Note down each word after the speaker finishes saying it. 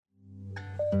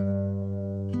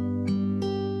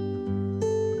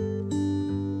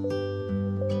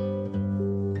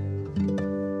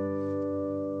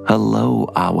Hello,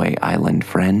 Awe Island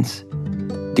friends.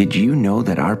 Did you know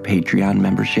that our Patreon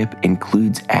membership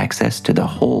includes access to the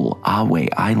whole Awe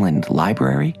Island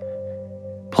library?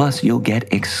 Plus, you'll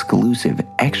get exclusive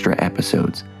extra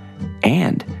episodes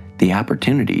and the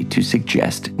opportunity to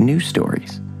suggest new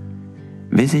stories.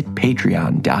 Visit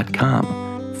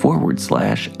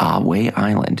patreon.com/Awe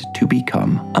Island to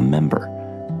become a member.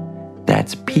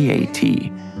 That's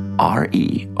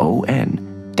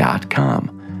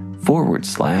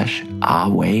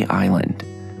patreon.com/Awe Island.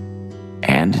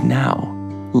 And now,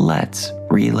 let's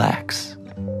relax.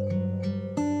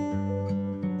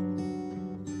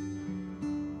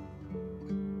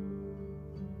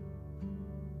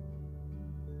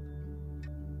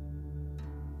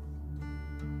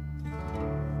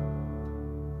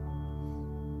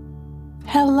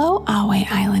 Hello, Awe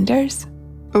Islanders.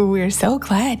 We're so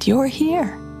glad you're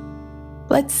here.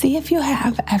 Let's see if you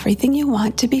have everything you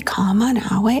want to be calm on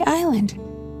Awe Island.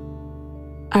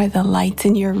 Are the lights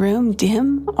in your room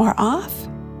dim or off?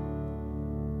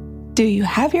 Do you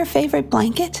have your favorite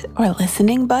blanket or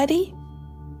listening buddy?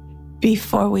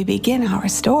 Before we begin our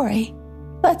story,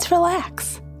 let's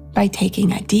relax by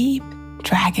taking a deep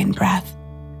dragon breath.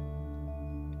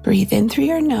 Breathe in through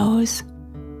your nose,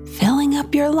 filling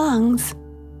up your lungs,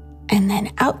 and then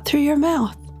out through your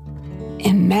mouth,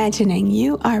 imagining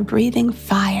you are breathing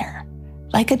fire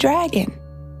like a dragon.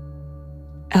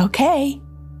 Okay,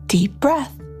 deep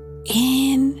breath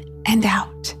in and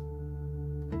out.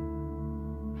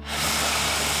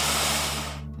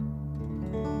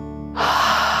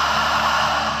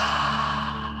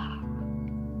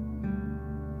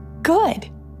 Good.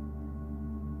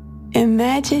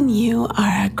 Imagine you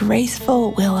are a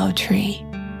graceful willow tree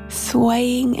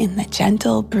swaying in the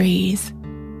gentle breeze.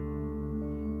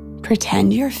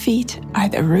 Pretend your feet are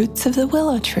the roots of the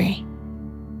willow tree.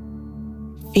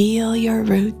 Feel your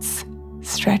roots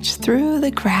stretch through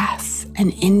the grass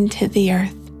and into the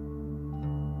earth.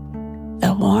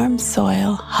 The warm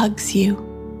soil hugs you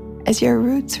as your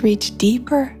roots reach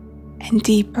deeper and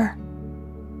deeper,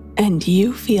 and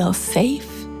you feel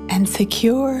safe and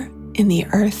secure in the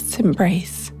earth's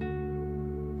embrace.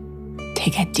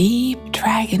 Take a deep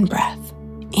dragon breath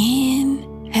in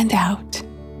and out.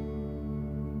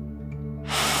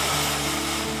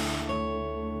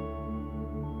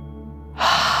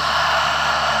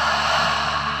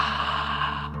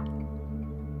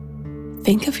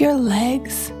 Think of your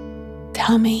legs,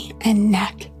 tummy, and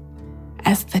neck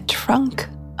as the trunk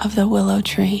of the willow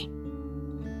tree.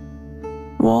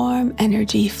 Warm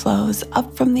energy flows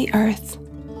up from the earth,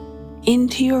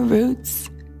 into your roots,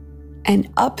 and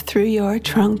up through your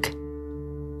trunk.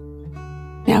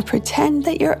 Now pretend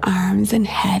that your arms and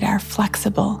head are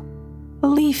flexible,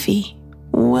 leafy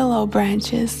willow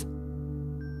branches.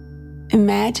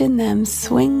 Imagine them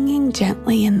swinging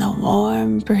gently in the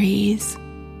warm breeze,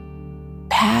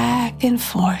 back and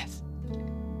forth,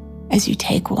 as you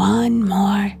take one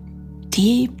more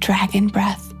deep dragon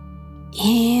breath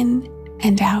in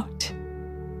and out.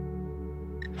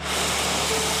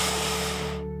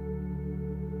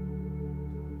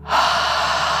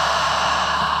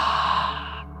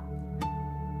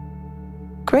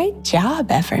 Great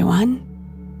job, everyone.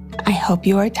 I hope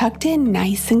you are tucked in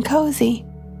nice and cozy.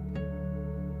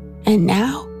 And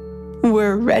now,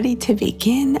 we're ready to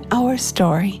begin our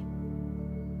story.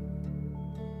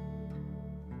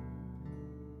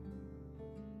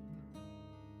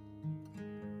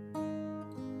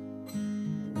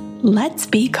 Let's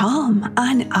be calm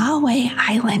on Awe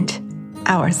Island.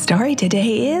 Our story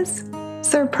today is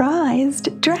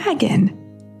Surprised Dragon.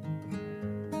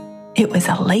 It was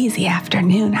a lazy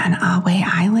afternoon on Awe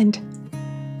Island.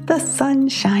 The sun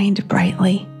shined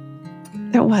brightly.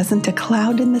 There wasn't a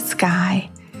cloud in the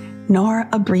sky, nor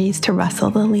a breeze to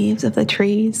rustle the leaves of the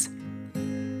trees.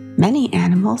 Many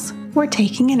animals were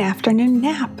taking an afternoon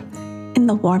nap in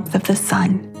the warmth of the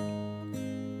sun.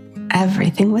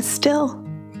 Everything was still,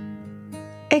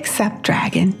 except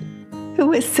Dragon, who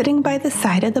was sitting by the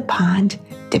side of the pond,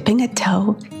 dipping a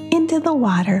toe into the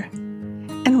water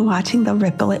and watching the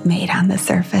ripple it made on the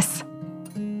surface.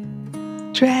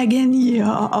 Dragon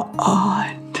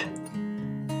yawned,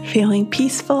 feeling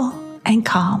peaceful and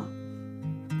calm,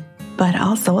 but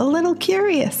also a little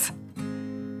curious.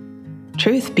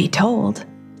 Truth be told,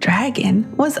 Dragon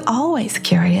was always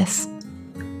curious.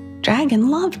 Dragon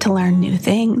loved to learn new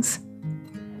things.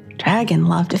 Dragon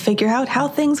loved to figure out how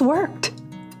things worked.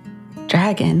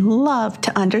 Dragon loved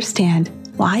to understand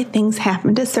why things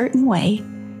happened a certain way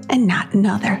and not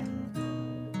another.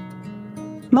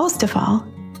 Most of all,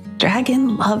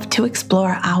 Dragon loved to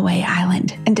explore Awe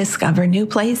Island and discover new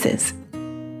places.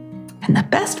 And the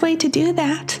best way to do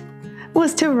that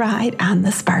was to ride on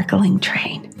the sparkling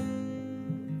train.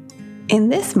 In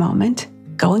this moment,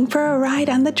 going for a ride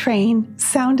on the train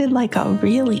sounded like a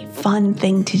really fun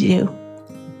thing to do.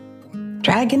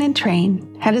 Dragon and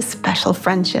train had a special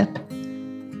friendship.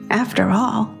 After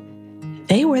all,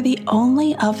 they were the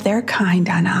only of their kind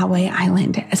on Ahway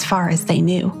Island as far as they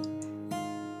knew.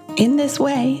 In this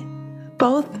way,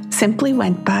 both simply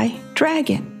went by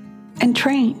Dragon and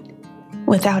Train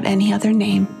without any other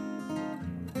name.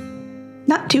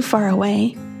 Not too far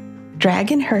away,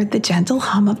 Dragon heard the gentle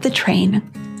hum of the train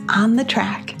on the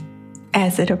track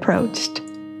as it approached.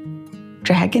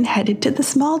 Dragon headed to the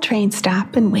small train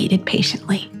stop and waited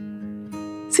patiently.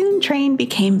 Soon Train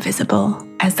became visible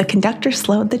as the conductor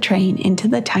slowed the train into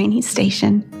the tiny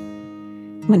station.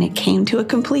 When it came to a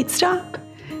complete stop,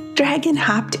 Dragon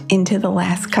hopped into the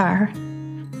last car.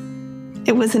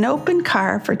 It was an open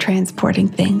car for transporting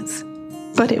things,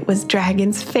 but it was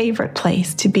Dragon's favorite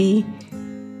place to be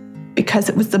because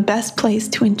it was the best place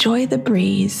to enjoy the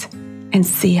breeze and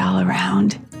see all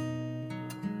around.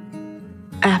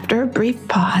 After a brief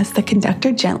pause, the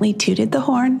conductor gently tooted the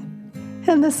horn,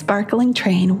 and the sparkling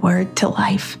train whirred to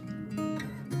life.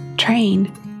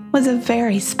 Train was a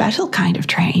very special kind of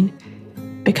train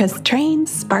because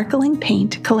Train's sparkling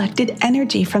paint collected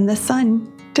energy from the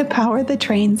sun to power the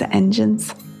train's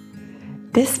engines.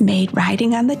 This made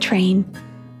riding on the train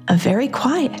a very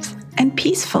quiet and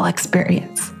peaceful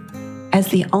experience, as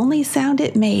the only sound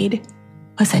it made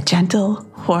was a gentle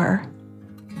whir.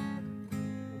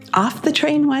 Off the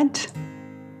train went,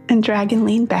 and Dragon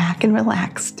leaned back and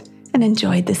relaxed and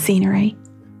enjoyed the scenery.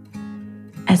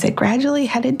 As it gradually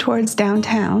headed towards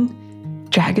downtown,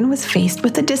 Dragon was faced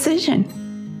with a decision: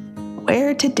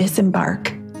 where to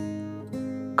disembark.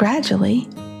 Gradually,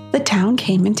 the town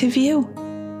came into view.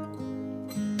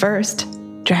 First,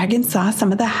 Dragon saw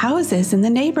some of the houses in the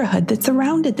neighborhood that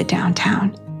surrounded the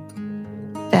downtown.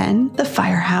 Then the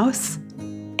firehouse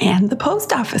and the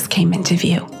post office came into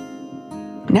view.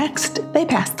 Next, they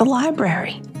passed the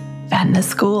library, then the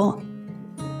school.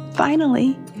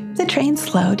 Finally, the train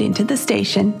slowed into the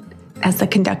station as the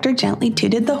conductor gently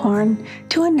tooted the horn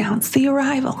to announce the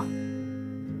arrival.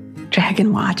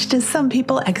 Dragon watched as some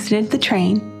people exited the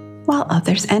train while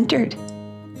others entered.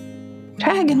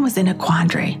 Dragon was in a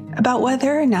quandary about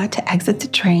whether or not to exit the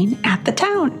train at the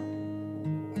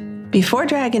town. Before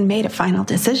Dragon made a final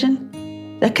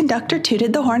decision, the conductor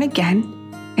tooted the horn again,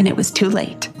 and it was too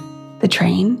late. The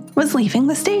train was leaving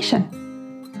the station.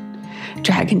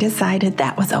 Dragon decided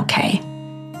that was okay,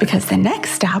 because the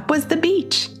next stop was the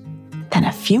beach, then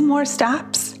a few more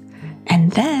stops,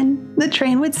 and then the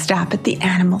train would stop at the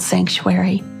animal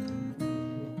sanctuary.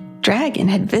 Dragon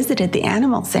had visited the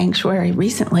animal sanctuary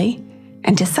recently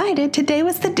and decided today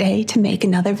was the day to make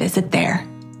another visit there.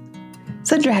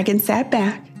 So Dragon sat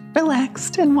back,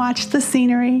 relaxed, and watched the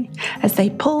scenery as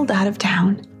they pulled out of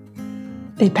town.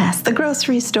 They passed the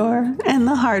grocery store and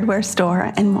the hardware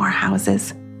store and more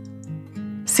houses.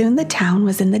 Soon the town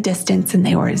was in the distance and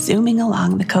they were zooming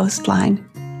along the coastline.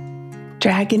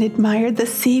 Dragon admired the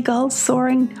seagulls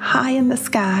soaring high in the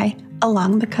sky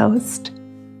along the coast,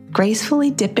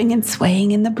 gracefully dipping and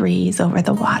swaying in the breeze over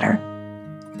the water.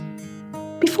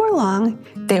 Before long,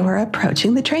 they were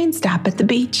approaching the train stop at the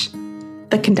beach.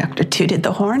 The conductor tooted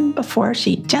the horn before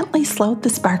she gently slowed the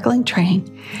sparkling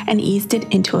train and eased it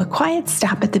into a quiet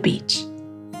stop at the beach.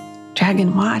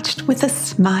 Dragon watched with a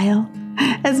smile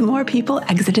as more people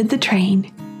exited the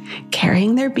train,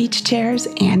 carrying their beach chairs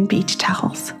and beach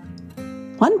towels.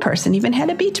 One person even had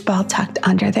a beach ball tucked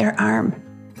under their arm.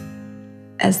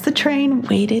 As the train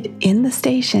waited in the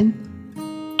station,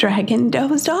 Dragon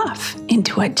dozed off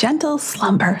into a gentle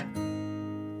slumber.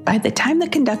 By the time the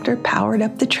conductor powered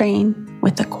up the train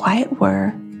with a quiet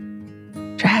whir,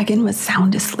 Dragon was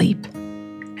sound asleep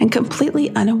and completely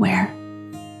unaware.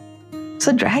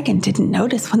 So Dragon didn't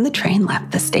notice when the train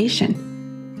left the station.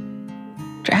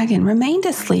 Dragon remained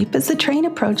asleep as the train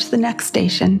approached the next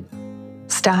station,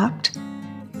 stopped,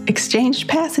 exchanged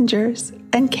passengers,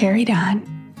 and carried on.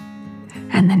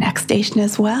 And the next station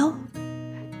as well,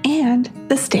 and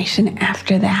the station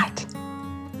after that.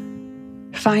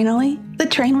 Finally, the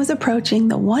train was approaching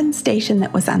the one station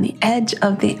that was on the edge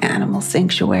of the animal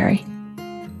sanctuary.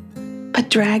 But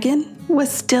Dragon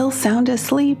was still sound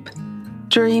asleep,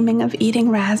 dreaming of eating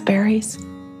raspberries,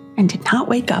 and did not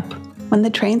wake up when the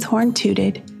train's horn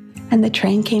tooted and the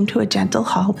train came to a gentle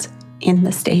halt in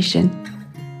the station.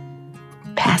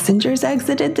 Passengers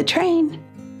exited the train,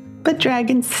 but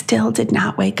Dragon still did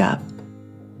not wake up.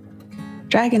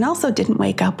 Dragon also didn't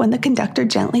wake up when the conductor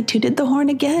gently tooted the horn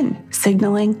again,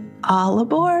 signaling all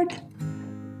aboard,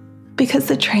 because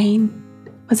the train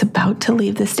was about to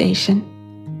leave the station.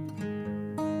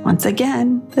 Once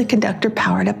again, the conductor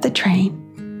powered up the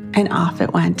train, and off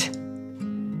it went.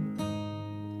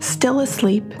 Still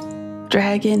asleep,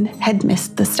 Dragon had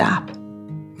missed the stop.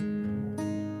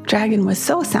 Dragon was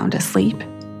so sound asleep,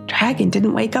 Dragon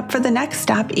didn't wake up for the next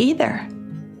stop either.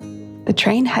 The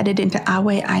train headed into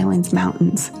Ahway Island's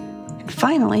mountains, and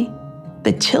finally,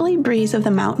 the chilly breeze of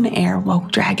the mountain air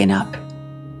woke Dragon up.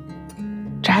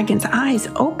 Dragon's eyes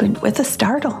opened with a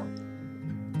startle.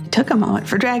 It took a moment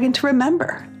for Dragon to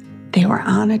remember. They were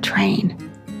on a train.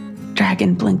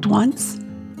 Dragon blinked once,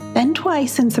 then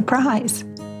twice in surprise,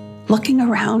 looking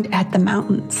around at the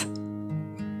mountains.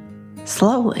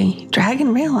 Slowly,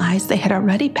 Dragon realized they had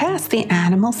already passed the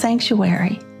animal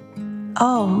sanctuary.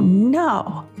 Oh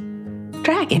no!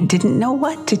 Dragon didn't know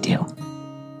what to do.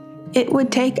 It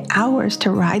would take hours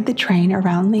to ride the train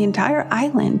around the entire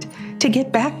island to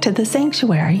get back to the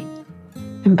sanctuary,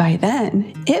 and by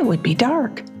then it would be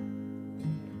dark.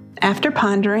 After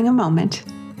pondering a moment,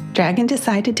 Dragon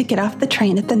decided to get off the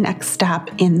train at the next stop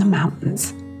in the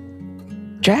mountains.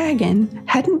 Dragon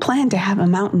hadn't planned to have a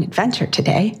mountain adventure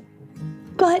today,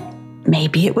 but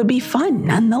maybe it would be fun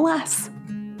nonetheless.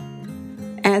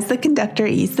 As the conductor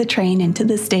eased the train into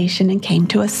the station and came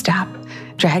to a stop,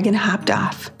 Dragon hopped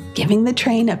off, giving the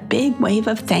train a big wave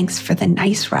of thanks for the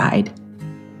nice ride.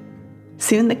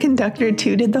 Soon the conductor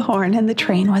tooted the horn and the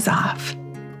train was off.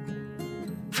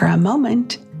 For a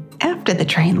moment, after the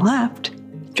train left,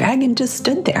 Dragon just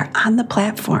stood there on the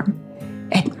platform,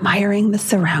 admiring the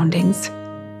surroundings.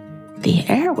 The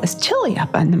air was chilly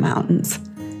up on the mountains,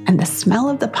 and the smell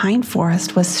of the pine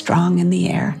forest was strong in the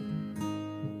air.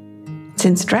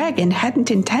 Since Dragon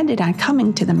hadn't intended on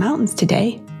coming to the mountains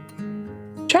today,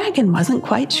 Dragon wasn't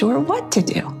quite sure what to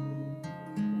do.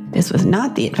 This was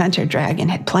not the adventure Dragon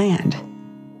had planned.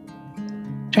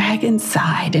 Dragon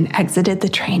sighed and exited the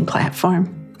train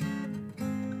platform.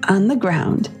 On the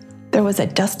ground, there was a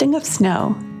dusting of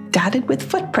snow dotted with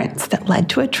footprints that led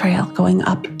to a trail going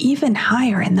up even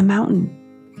higher in the mountain.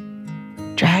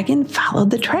 Dragon followed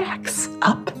the tracks,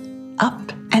 up,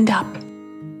 and up,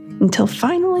 until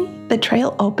finally the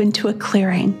trail opened to a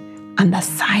clearing on the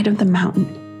side of the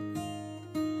mountain.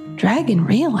 Dragon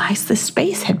realized the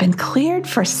space had been cleared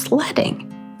for sledding.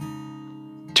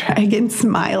 Dragon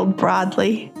smiled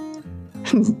broadly.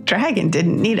 Dragon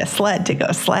didn't need a sled to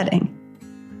go sledding.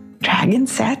 Dragon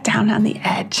sat down on the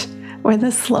edge where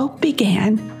the slope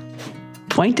began,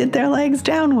 pointed their legs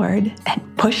downward,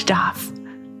 and pushed off.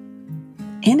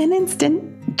 In an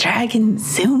instant, Dragon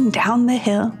zoomed down the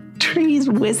hill, trees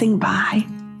whizzing by.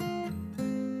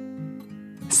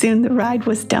 Soon the ride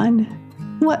was done.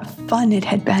 What fun it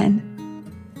had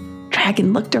been.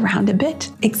 Dragon looked around a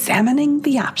bit, examining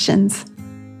the options.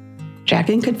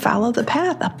 Dragon could follow the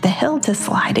path up the hill to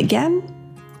slide again,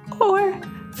 or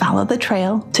follow the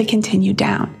trail to continue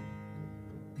down.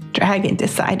 Dragon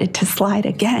decided to slide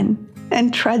again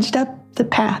and trudged up the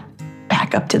path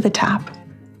back up to the top.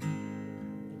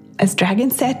 As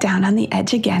Dragon sat down on the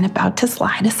edge again, about to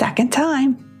slide a second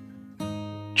time,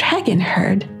 Dragon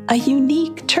heard a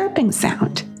unique chirping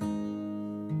sound.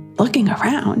 Looking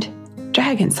around,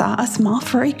 Dragon saw a small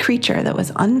furry creature that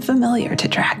was unfamiliar to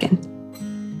Dragon.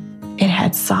 It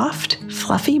had soft,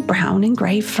 fluffy brown and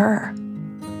gray fur,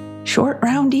 short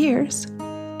round ears,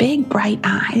 big bright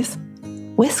eyes,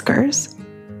 whiskers,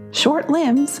 short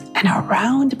limbs, and a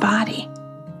round body.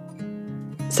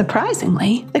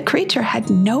 Surprisingly, the creature had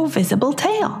no visible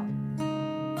tail.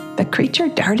 The creature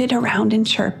darted around and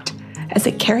chirped as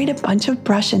it carried a bunch of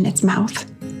brush in its mouth.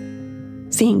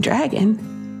 Seeing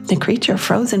Dragon, the creature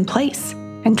froze in place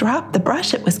and dropped the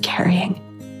brush it was carrying.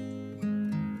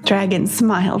 Dragon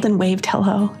smiled and waved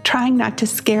hello, trying not to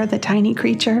scare the tiny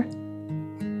creature.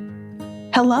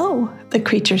 "Hello," the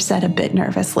creature said a bit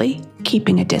nervously,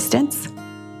 keeping a distance.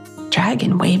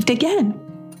 Dragon waved again.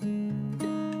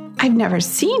 "I've never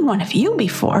seen one of you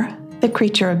before," the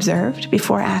creature observed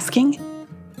before asking,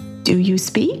 "Do you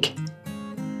speak?"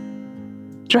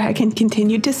 Dragon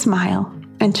continued to smile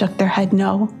and shook their head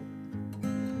no.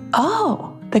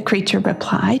 "Oh," the creature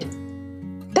replied,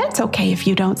 "that's okay if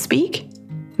you don't speak.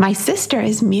 My sister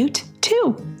is mute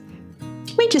too.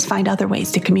 We just find other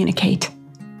ways to communicate."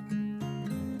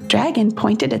 Dragon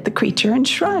pointed at the creature and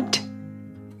shrugged.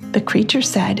 The creature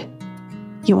said,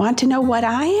 "You want to know what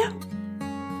I am?"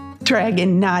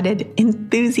 Dragon nodded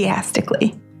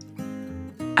enthusiastically.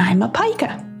 "I'm a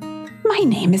pika. My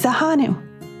name is Ahanu."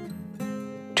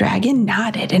 Dragon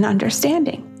nodded in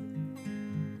understanding.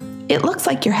 "It looks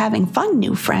like you're having fun,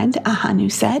 new friend,"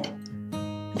 Ahanu said.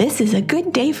 "This is a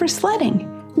good day for sledding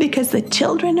because the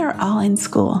children are all in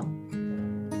school.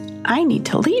 I need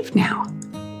to leave now.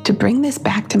 to bring this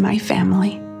back to my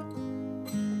family.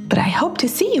 But I hope to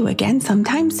see you again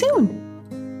sometime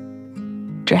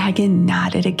soon." Dragon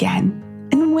nodded again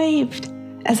and waved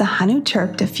as Ahanu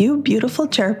chirped a few beautiful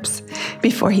chirps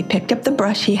before he picked up the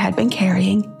brush he had been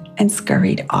carrying and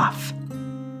scurried off.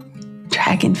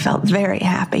 Dragon felt very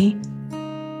happy,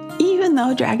 even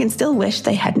though Dragon still wished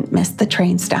they hadn't missed the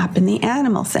train stop in the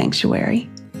animal sanctuary.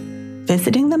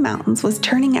 Visiting the mountains was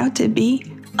turning out to be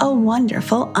a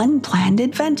wonderful, unplanned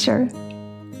adventure.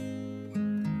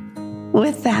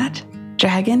 With that,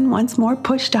 Dragon once more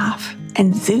pushed off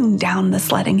and zoomed down the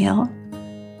sledding hill.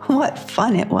 What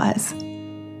fun it was!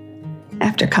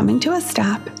 After coming to a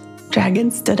stop,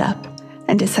 Dragon stood up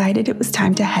and decided it was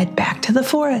time to head back to the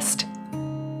forest.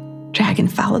 Dragon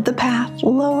followed the path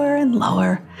lower and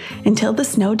lower until the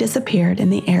snow disappeared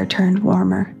and the air turned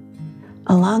warmer.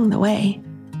 Along the way,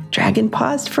 Dragon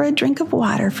paused for a drink of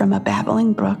water from a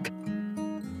babbling brook.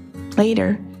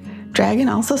 Later, Dragon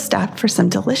also stopped for some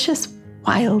delicious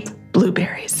wild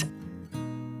blueberries.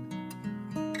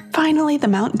 Finally, the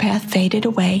mountain path faded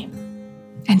away,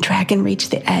 and Dragon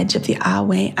reached the edge of the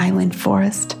Ahway Island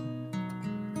forest.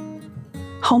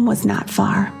 Home was not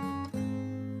far.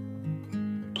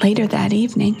 Later that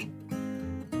evening,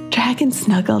 Dragon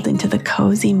snuggled into the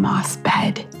cozy moss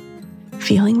bed,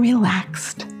 feeling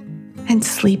relaxed and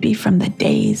sleepy from the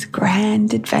day's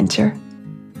grand adventure.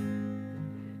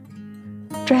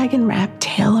 Dragon wrapped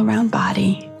tail around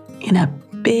body in a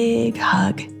big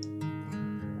hug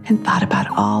and thought about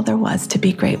all there was to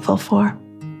be grateful for.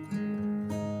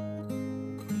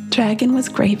 Dragon was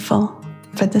grateful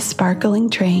for the sparkling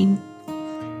train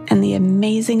and the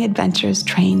amazing adventures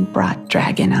train brought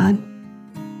Dragon on.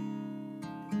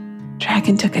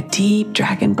 Dragon took a deep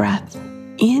dragon breath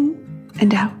in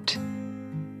and out.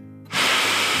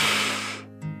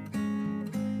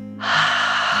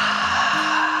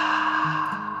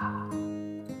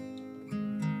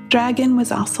 Dragon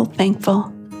was also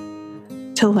thankful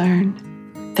to learn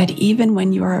that even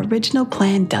when your original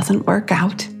plan doesn't work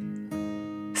out,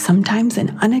 sometimes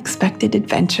an unexpected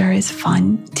adventure is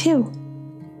fun too.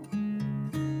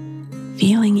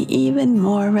 Feeling even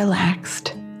more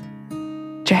relaxed,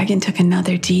 Dragon took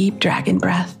another deep dragon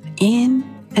breath in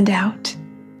and out.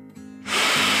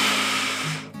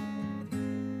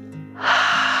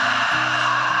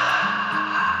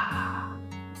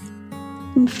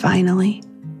 And finally,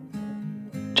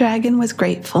 Dragon was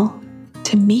grateful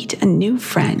to meet a new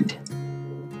friend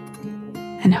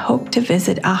and hoped to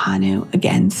visit Ahanu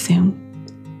again soon.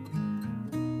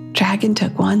 Dragon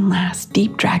took one last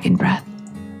deep dragon breath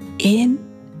in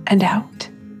and out.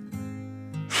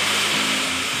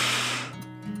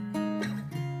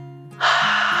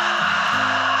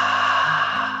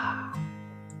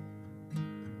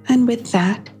 And with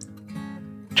that,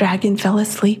 Dragon fell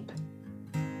asleep,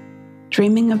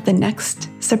 dreaming of the next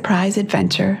surprise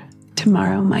adventure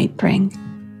tomorrow might bring.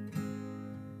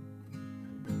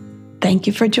 Thank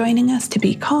you for joining us to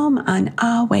be calm on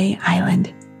Ahway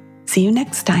Island. See you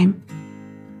next time.